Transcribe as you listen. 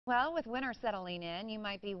Well, with winter settling in, you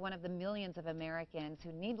might be one of the millions of Americans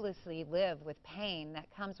who needlessly live with pain that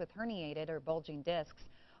comes with herniated or bulging discs,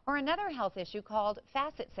 or another health issue called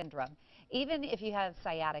facet syndrome. Even if you have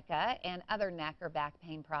sciatica and other neck or back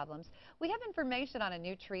pain problems, we have information on a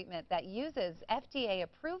new treatment that uses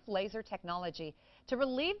FDA-approved laser technology to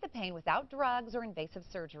relieve the pain without drugs or invasive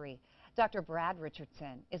surgery. Dr. Brad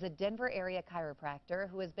Richardson is a Denver area chiropractor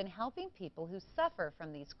who has been helping people who suffer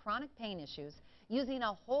from these chronic pain issues using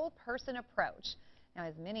a whole person approach. Now,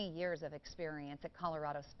 his many years of experience at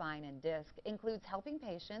Colorado Spine and Disc includes helping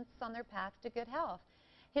patients on their path to good health.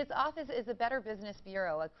 His office is a Better Business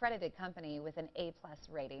Bureau accredited company with an A-plus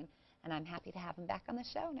rating, and I'm happy to have him back on the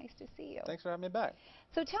show. Nice to see you. Thanks for having me back.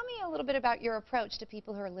 So tell me a little bit about your approach to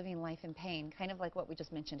people who are living life in pain, kind of like what we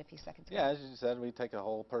just mentioned a few seconds ago. Yeah, as you said, we take a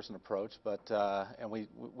whole person approach, but and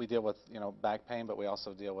we deal with back pain, but we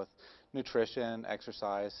also deal with nutrition,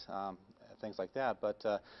 exercise, things like that. But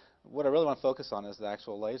what I really want to focus on is the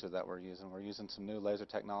actual laser that we're using. We're using some new laser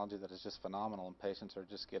technology that is just phenomenal, and patients are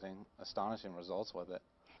just getting astonishing results with it.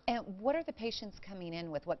 And what are the patients coming in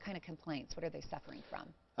with? What kind of complaints? What are they suffering from?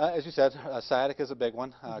 As you said, sciatica is a big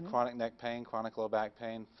one. Chronic neck pain, chronic low back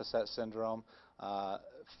pain, facet syndrome,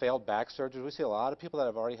 failed back surgery. We see a lot of people that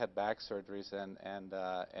have already had back surgeries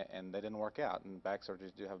and they didn't work out. And back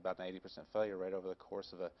surgeries do have about an 80% failure rate over the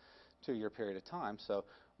course of a 2-year period of time. So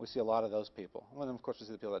we see a lot of those people. Well, then of course we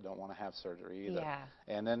see the people that don't want to have surgery either. Yeah.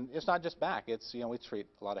 And then it's not just back. It's we treat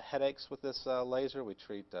a lot of headaches with this laser. We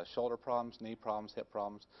treat shoulder problems, knee problems, hip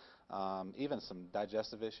problems. Even some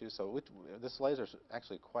digestive issues. So this laser is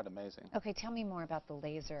actually quite amazing. Okay, tell me more about the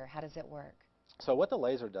laser. How does it work? So what the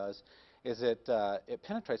laser does is it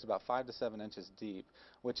penetrates about 5 to 7 inches deep,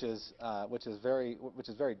 which is very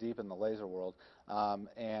deep in the laser world.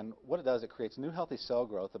 And what it does, it creates new healthy cell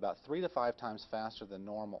growth about 3 to 5 times faster than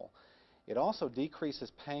normal. It also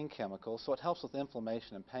decreases pain chemicals, so it helps with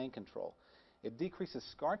inflammation and pain control. It decreases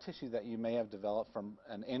scar tissue that you may have developed from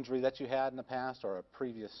an injury that you had in the past or a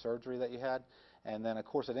previous surgery that you had. And then, of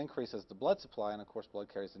course, it increases the blood supply, and, of course, blood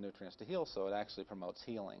carries the nutrients to heal, so it actually promotes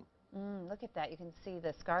healing. Look at that. You can see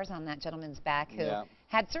the scars on that gentleman's back who Yeah.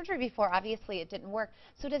 had surgery before. Obviously, it didn't work.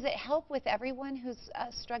 So does it help with everyone who's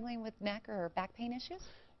struggling with neck or back pain issues?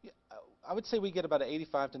 Yeah, I would say we get about an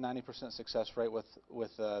 85 to 90% success rate with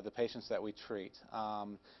the patients that we treat.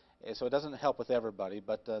 So it doesn't help with everybody,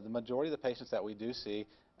 but the majority of the patients that we do see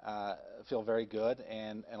feel very good,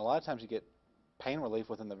 and a lot of times you get pain relief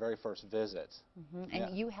within the very first visit.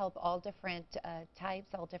 And you help all different types,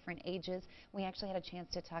 all different ages. We actually had a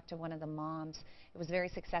chance to talk to one of the moms. It was very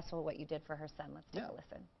successful what you did for her son. Let's take a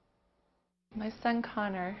listen. My son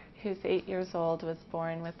Connor, who's 8 years old, was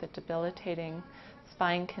born with a debilitating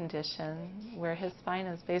spine condition where his spine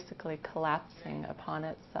is basically collapsing upon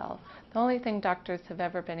itself. The only thing doctors have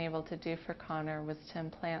ever been able to do for Connor was to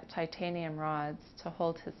implant titanium rods to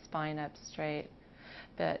hold his spine up straight.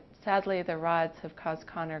 But sadly, the rods have caused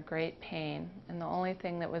Connor great pain, and the only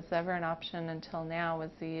thing that was ever an option until now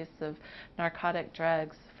was the use of narcotic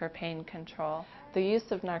drugs for pain control. The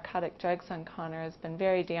use of narcotic drugs on Connor has been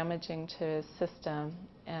very damaging to his system,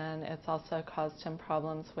 and it's also caused him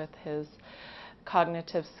problems with his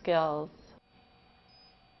cognitive skills.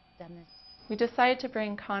 We decided to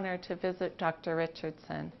bring Connor to visit Dr.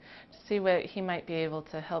 Richardson to see what he might be able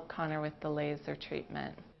to help Connor with the laser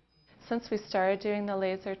treatment. Since we started doing the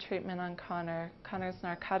laser treatment on Connor, Connor's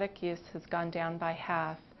narcotic use has gone down by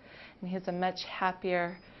half, and he's a much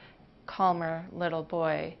happier, calmer little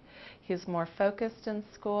boy. He's more focused in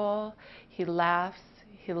school, he laughs,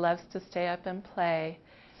 he loves to stay up and play.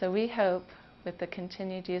 So we hope, with the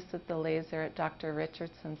continued use of the laser at Dr.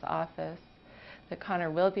 Richardson's office, that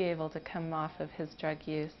Connor will be able to come off of his drug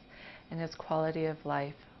use and his quality of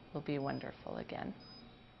life will be wonderful again.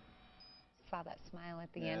 Saw that smile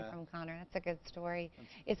at the end from Connor. That's a good story.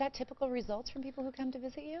 Is that typical results from people who come to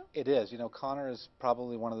visit you? It is. Connor is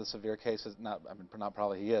probably one of the severe cases, not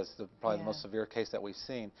probably, he is, probably the most severe case that we've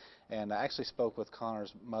seen. And I actually spoke with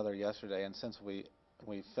Connor's mother yesterday, and since we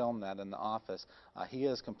filmed that in the office, he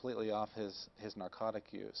is completely off his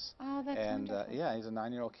narcotic use. Oh, that's wonderful. Yeah, he's a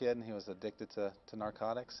 9-year-old kid, and he was addicted to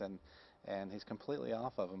narcotics, and he's completely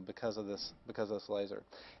off of them because of this laser.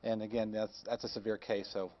 And again, that's a severe case,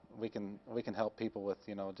 so we can help people with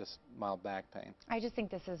just mild back pain. I just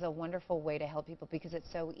think this is a wonderful way to help people because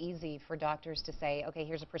it's so easy for doctors to say, okay,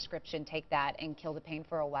 here's a prescription, take that and kill the pain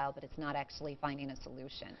for a while, but it's not actually finding a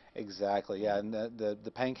solution. Exactly, yeah, and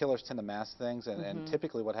the painkillers tend to mask things, and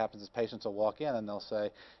typically what happens is patients will walk in and they'll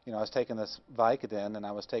say, I was taking this Vicodin and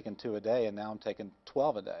I was taking 2 a day and now I'm taking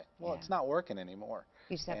 12 a day. Well, it's not working anymore.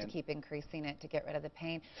 You just have to And keep increasing it to get rid of the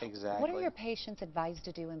pain. What are exactly. your patients advised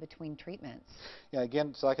to do in between treatments? Yeah,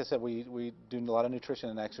 again, so like I said, we do a lot of nutrition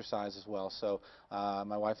and exercise as well. So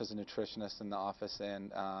my wife is a nutritionist in the office,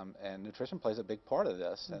 and nutrition plays a big part of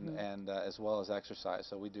this, and as well as exercise.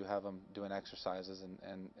 So we do have them doing exercises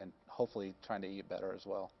and hopefully trying to eat better as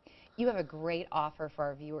well. You have a great offer for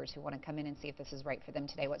our viewers who want to come in and see if this is right for them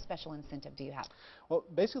today. What special incentive do you have? Well,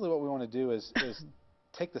 basically what we want to do is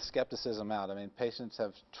take the skepticism out. I mean, patients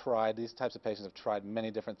have tried, these types of patients have tried many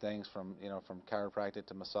different things from, from chiropractic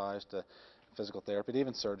to massage to physical therapy to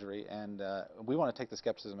even surgery, and we want to take the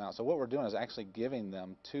skepticism out. So what we're doing is actually giving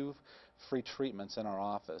them 2 free treatments in our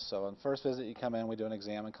office. So on the first visit you come in, we do an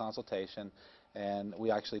exam and consultation, and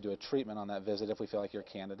we actually do a treatment on that visit if we feel like you're a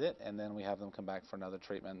candidate, and then we have them come back for another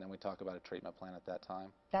treatment, and then we talk about a treatment plan at that time.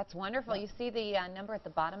 That's wonderful. Yeah. You see the number at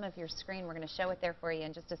the bottom of your screen. We're going to show it there for you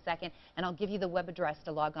in just a second, and I'll give you the web address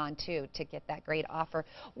to log on to get that great offer.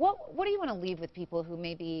 What do you want to leave with people who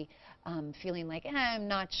may be feeling like, I'm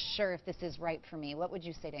not sure if this is right for me? What would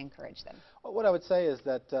you say to encourage them? Well, what I would say is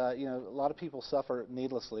that a lot of people suffer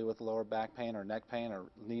needlessly with lower back pain or neck pain or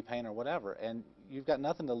knee pain or whatever, and you've got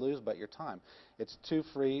nothing to lose but your time. It's 2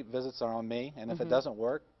 free visits are on me, and if it doesn't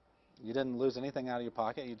work, you didn't lose anything out of your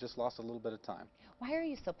pocket. You just lost a little bit of time. Why are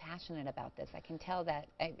you so passionate about this? I can tell that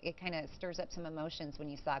it kind of stirs up some emotions when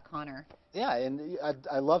you saw Connor. Yeah, and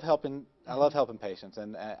I love helping. I love helping patients,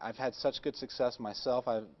 and I've had such good success myself.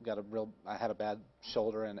 I had a bad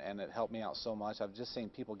shoulder, and it helped me out so much. I've just seen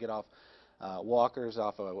people get off walkers,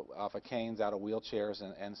 off of canes, out of wheelchairs,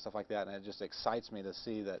 and stuff like that, and it just excites me to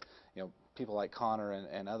see that people like Connor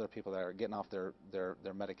and other people that are getting off their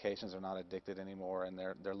medications are not addicted anymore, and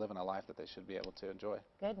they're living a life that they should be able to enjoy.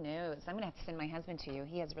 Good news. I'm going to have to send my husband to you.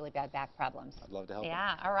 He has really bad back problems. I'd love to help him.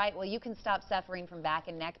 Yeah, all right. Well, you can stop suffering from back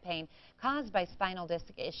and neck pain caused by spinal disc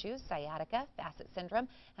issues, sciatica, facet syndrome,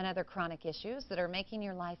 and other chronic issues that are making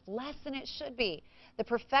your life less than it should be. The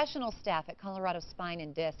professional staff at Colorado Spine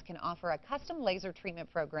and Disc can offer a custom laser treatment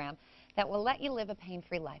program that will let you live a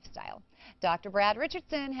pain-free lifestyle. Dr. Brad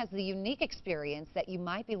Richardson has the unique experience that you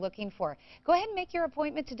might be looking for. Go ahead and make your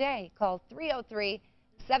appointment today. Call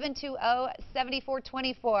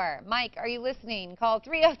 303-720-7424. Mike, are you listening? Call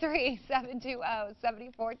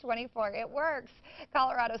 303-720-7424. It works.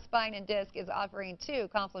 Colorado Spine and Disc is offering 2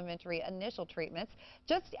 complimentary initial treatments.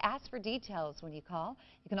 Just ask for details when you call.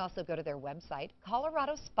 You can also go to their website,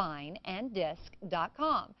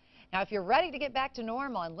 coloradospineanddisc.com. Now, if you're ready to get back to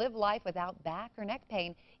normal and live life without back or neck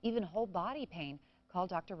pain, even whole body pain, call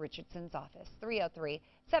Dr. Richardson's office,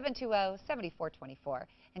 303-720-7424.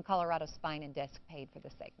 And Colorado Spine and Disc paid for the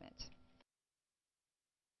segment.